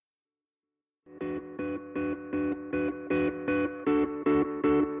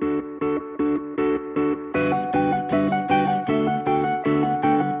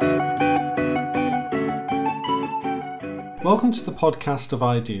Welcome to the podcast of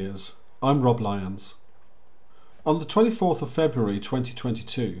ideas. I'm Rob Lyons. On the 24th of February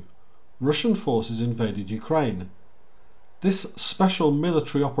 2022, Russian forces invaded Ukraine. This special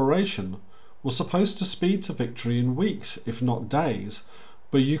military operation was supposed to speed to victory in weeks, if not days,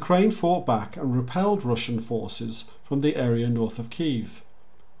 but Ukraine fought back and repelled Russian forces from the area north of Kyiv.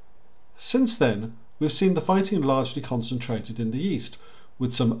 Since then, we've seen the fighting largely concentrated in the east,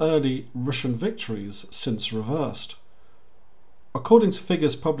 with some early Russian victories since reversed. According to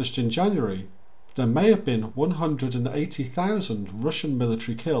figures published in January, there may have been 180,000 Russian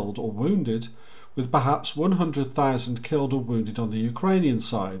military killed or wounded, with perhaps 100,000 killed or wounded on the Ukrainian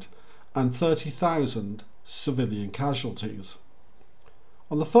side, and 30,000 civilian casualties.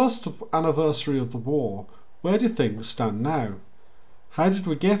 On the first anniversary of the war, where do things stand now? How did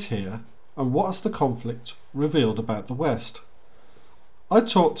we get here, and what has the conflict revealed about the West? I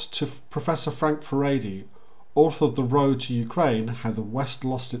talked to Professor Frank Furedi, author of The Road to Ukraine, How the West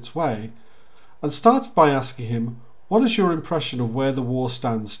Lost Its Way, and started by asking him, what is your impression of where the war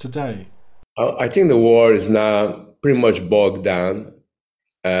stands today? I think the war is now pretty much bogged down.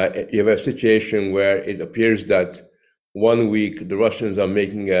 You have a situation where it appears that 1 week the Russians are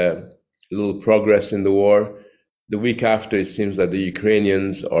making a little progress in the war. The week after, it seems that the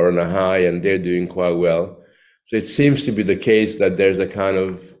Ukrainians are on a high and they're doing quite well. So it seems to be the case that there's a kind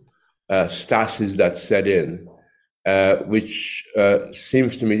of stasis that set in, which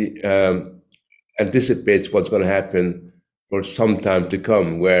seems to me anticipates what's going to happen for some time to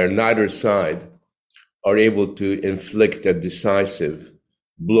come, where neither side are able to inflict a decisive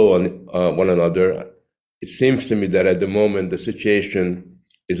blow on one another. It seems to me that at the moment the situation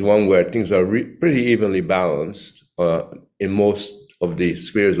is one where things are pretty evenly balanced in most of the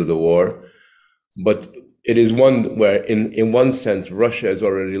spheres of the war, but it is one where, in one sense, Russia has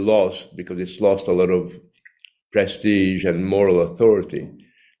already lost because it's lost a lot of prestige and moral authority,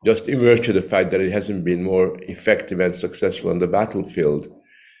 just in virtue of the fact that it hasn't been more effective and successful on the battlefield.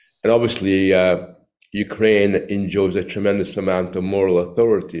 And obviously, Ukraine enjoys a tremendous amount of moral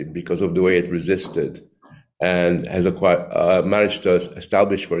authority because of the way it resisted and has managed to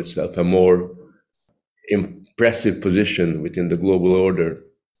establish for itself a more impressive position within the global order.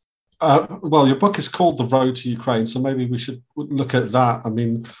 Well, your book is called The Road to Ukraine, so maybe we should look at that. I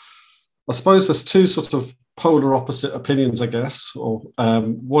mean, I suppose there's two sort of polar opposite opinions, I guess.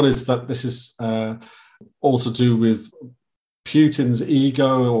 One is that this is all to do with Putin's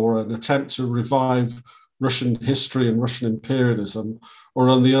ego or an attempt to revive Russian history and Russian imperialism, or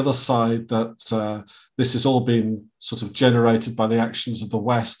on the other side, that this has all been sort of generated by the actions of the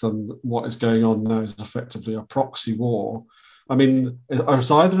West, and what is going on now is effectively a proxy war. I mean, are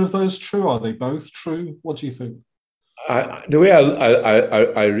either of those true? Are they both true? What do you think? The way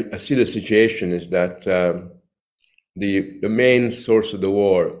I see the situation is that the main source of the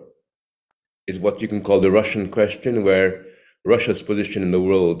war is what you can call the Russian question, where Russia's position in the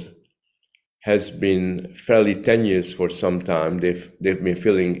world has been fairly tenuous for some time. They've been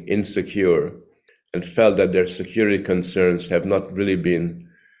feeling insecure and felt that their security concerns have not really been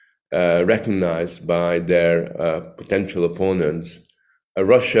recognized by their potential opponents.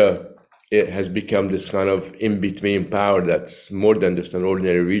 Russia, it has become this kind of in-between power that's more than just an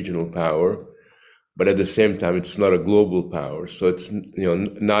ordinary regional power, but at the same time, it's not a global power. So it's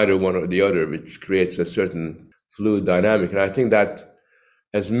neither one or the other, which creates a certain fluid dynamic. And I think that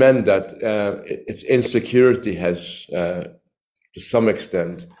has meant that its insecurity has, to some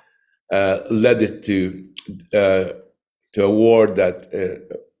extent, led it to a war that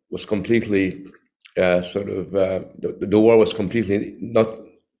was completely the war was completely not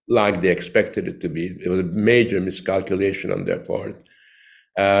like they expected it to be. It was a major miscalculation on their part,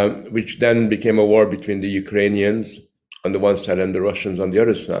 which then became a war between the Ukrainians on the one side and the Russians on the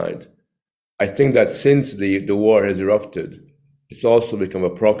other side. I think that since the war has erupted, it's also become a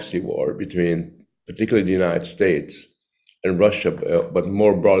proxy war between particularly the United States and Russia, but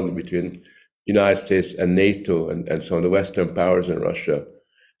more broadly between United States and NATO and some of the Western powers in Russia.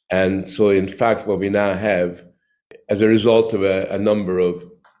 And so, in fact, what we now have, as a result of a number of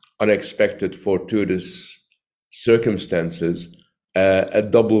unexpected, fortuitous circumstances, a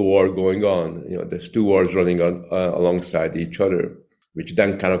double war going on. There's two wars running on alongside each other, which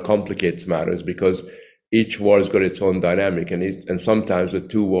then kind of complicates matters because each war has got its own dynamic, and sometimes the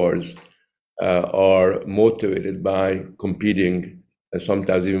two wars are motivated by competing and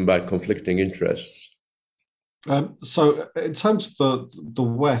sometimes even by conflicting interests. So in terms of the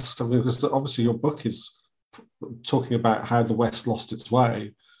West, I mean, because obviously your book is talking about how the West lost its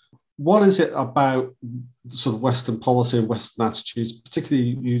way. what is it about sort of Western policy and Western attitudes,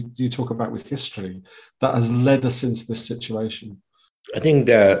 particularly you talk about with history, that has led us into this situation? I think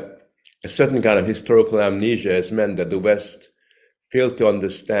that a certain kind of historical amnesia has meant that the West failed to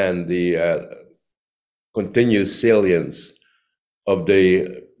understand the continuous salience of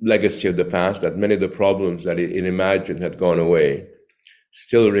the legacy of the past, that many of the problems that it imagined had gone away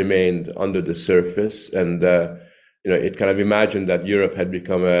still remained under the surface. And it kind of imagined that Europe had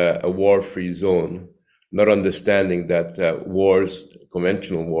become a war-free zone, not understanding that wars,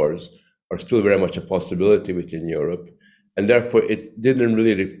 conventional wars, are still very much a possibility within Europe. And therefore, it didn't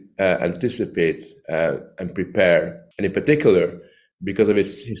really anticipate and prepare. And in particular, because of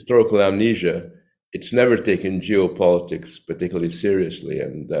its historical amnesia, it's never taken geopolitics particularly seriously.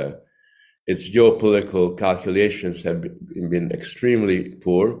 And its geopolitical calculations have been extremely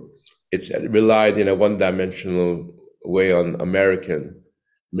poor. It's relied in a one-dimensional way on American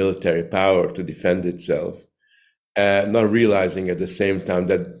military power to defend itself, not realizing at the same time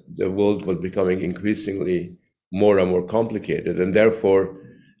that the world was becoming increasingly more and more complicated. And therefore,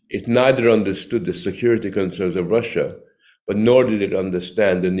 it neither understood the security concerns of Russia, but nor did it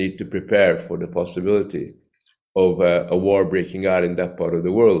understand the need to prepare for the possibility of a war breaking out in that part of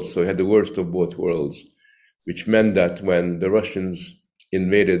the world. So it had the worst of both worlds, which meant that when the Russians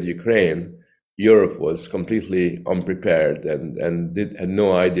invaded Ukraine, Europe was completely unprepared and had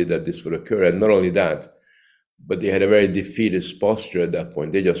no idea that this would occur. And not only that, but they had a very defeatist posture at that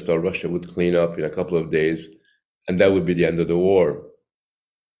point. They just thought Russia would clean up in a couple of days, and that would be the end of the war.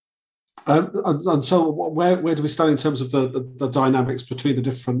 And so, where do we stand in terms of the dynamics between the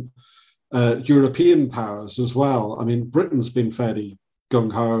different European powers as well? I mean, Britain's been fairly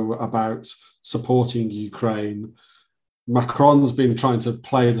gung ho about supporting Ukraine. Macron's been trying to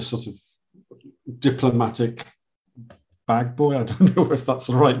play the sort of diplomatic bag boy. I don't know if that's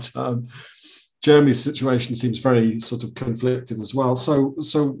the right term. Germany's situation seems very sort of conflicted as well. So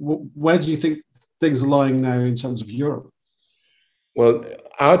where do you think things are lying now in terms of Europe? Well,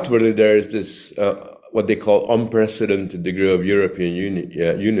 outwardly, there is this what they call unprecedented degree of European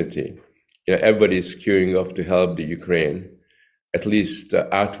unity. Everybody's queuing up to help the Ukraine, at least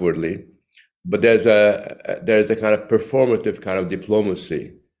outwardly. But there's a kind of performative kind of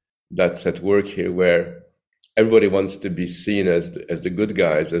diplomacy that's at work here, where everybody wants to be seen as the good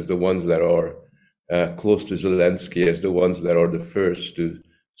guys, as the ones that are close to Zelensky, as the ones that are the first to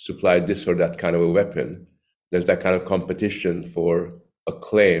supply this or that kind of a weapon. There's that kind of competition for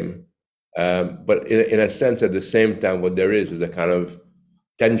acclaim. But in a sense, at the same time, what there is a kind of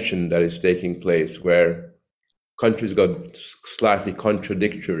tension that is taking place where countries got slightly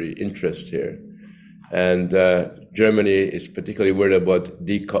contradictory interests here. And Germany is particularly worried about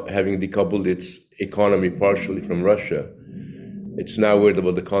having decoupled its economy partially from Russia. It's now worried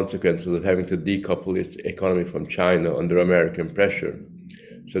about the consequences of having to decouple its economy from China under American pressure.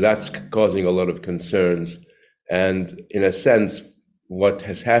 So that's causing a lot of concerns. And in a sense, what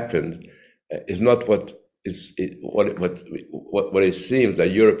has happened is not what it seems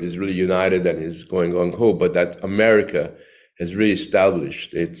that Europe is really united and is going on ho, but that America has really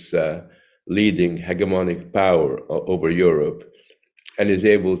established its leading hegemonic power over Europe and is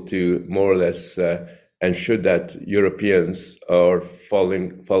able to more or less ensure that Europeans are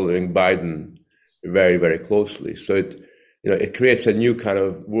following Biden very, very closely. So it creates a new kind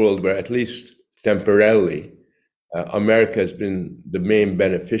of world where, at least temporarily, America has been the main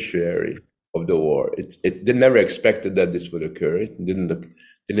beneficiary of the war. They never expected that this would occur. It didn't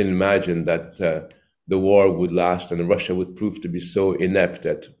imagine that the war would last and Russia would prove to be so inept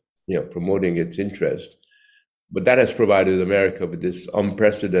at promoting its interest. But that has provided America with this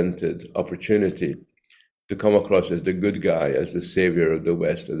unprecedented opportunity to come across as the good guy, as the savior of the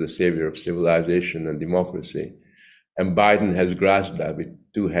West, as the savior of civilization and democracy. And Biden has grasped that with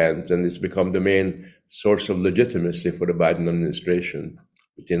two hands, and it's become the main source of legitimacy for the Biden administration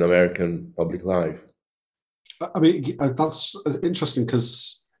within American public life. I mean, that's interesting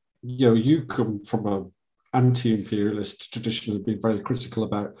because you come from an anti-imperialist tradition and been very critical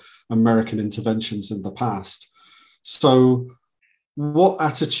about American interventions in the past. So, what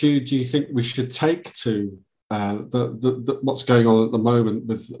attitude do you think we should take to what's going on at the moment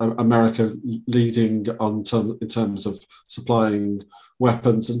with America leading in terms of supplying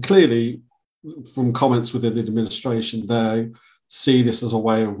weapons? And clearly, from comments within the administration, they see this as a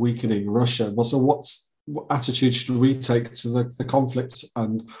way of weakening Russia. So what attitude should we take to the conflict,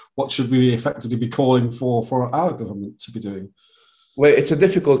 and what should we effectively be calling for our government to be doing? Well, it's a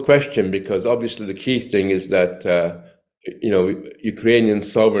difficult question because obviously the key thing is that Ukrainian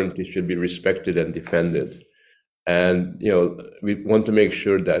sovereignty should be respected and defended. And, we want to make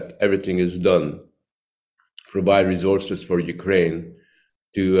sure that everything is done, provide resources for Ukraine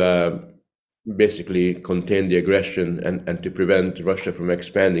to basically contain the aggression and to prevent Russia from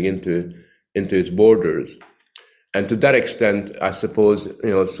expanding into its borders. And to that extent, I suppose,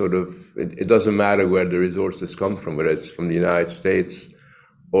 it doesn't matter where the resources come from, whether it's from the United States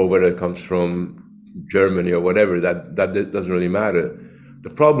or whether it comes from Germany or whatever, that doesn't really matter. The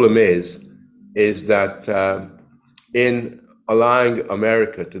problem is that in allowing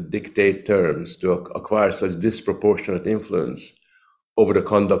America to dictate terms, to acquire such disproportionate influence over the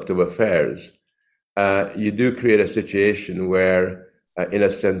conduct of affairs, you do create a situation where, in a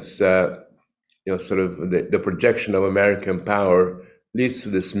sense, the projection of American power leads to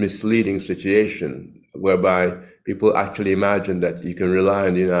this misleading situation whereby people actually imagine that you can rely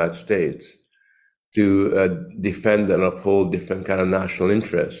on the United States to defend and uphold different kind of national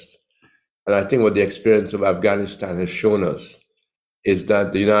interests. And I think what the experience of Afghanistan has shown us is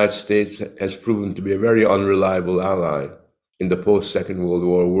that the United States has proven to be a very unreliable ally in the post-Second World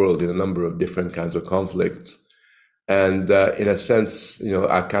War world in a number of different kinds of conflicts. And in a sense,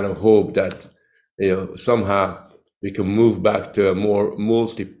 I kind of hope that somehow we can move back to a more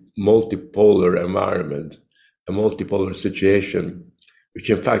multipolar environment, a multipolar situation, which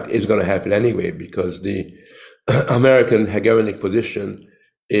in fact is going to happen anyway, because the American hegemonic position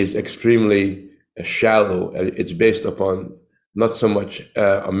is extremely shallow. It's based upon not so much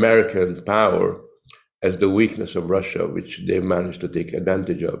American power as the weakness of Russia, which they managed to take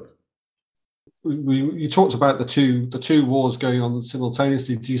advantage of. You talked about the two wars going on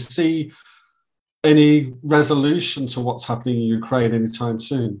simultaneously. Do you see any resolution to what's happening in Ukraine anytime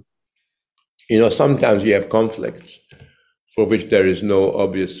soon? Sometimes you have conflicts for which there is no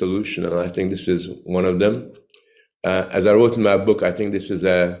obvious solution, and I think this is one of them. As I wrote in my book, I think this is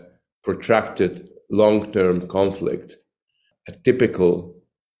a protracted, long-term conflict, a typical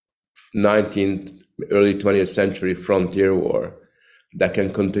 19th, early 20th century frontier war that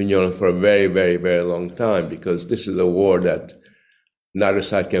can continue on for a very, very, very long time, because this is a war that neither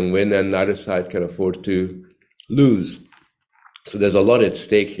side can win and neither side can afford to lose. So there's a lot at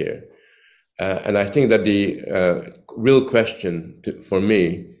stake here. And I think that the real question for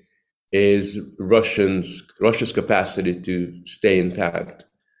me is Russia's capacity to stay intact,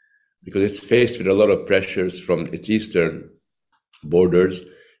 because it's faced with a lot of pressures from its eastern borders.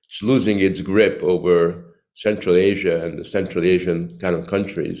 It's losing its grip over Central Asia and the Central Asian kind of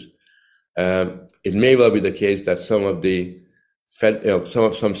countries. It may well be the case that some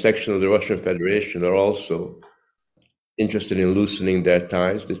section of the Russian Federation are also interested in loosening their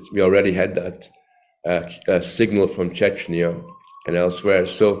ties. We already had that signal from Chechnya and elsewhere.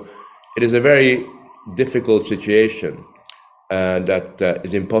 So it is a very difficult situation that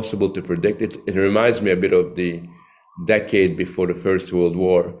is impossible to predict. It reminds me a bit of the decade before the First World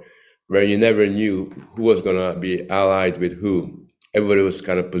War, where you never knew who was going to be allied with who. Everybody was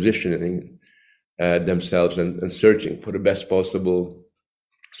kind of positioning themselves and searching for the best possible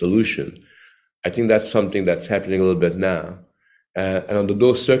solution. I think that's something that's happening a little bit now. And under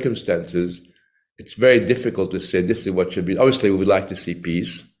those circumstances, it's very difficult to say this is what should be. Obviously, we would like to see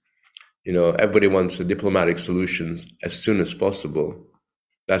peace. Everybody wants a diplomatic solution as soon as possible.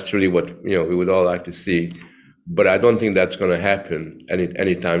 That's really what we would all like to see. But I don't think that's going to happen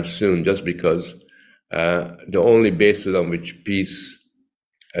anytime soon, just because the only basis on which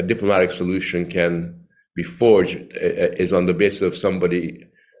a diplomatic solution can be forged is on the basis of somebody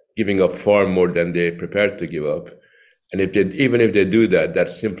giving up far more than they're prepared to give up. And even if they do that, that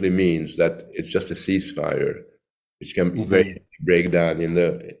simply means that it's just a ceasefire, which can very break down in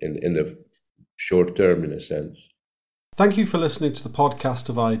the short term, in a sense. Thank you for listening to the podcast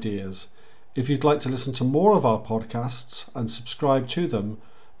of Ideas. If you'd like to listen to more of our podcasts and subscribe to them,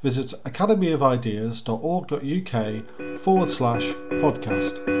 visit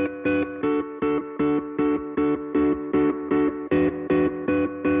academyofideas.org.uk/podcast.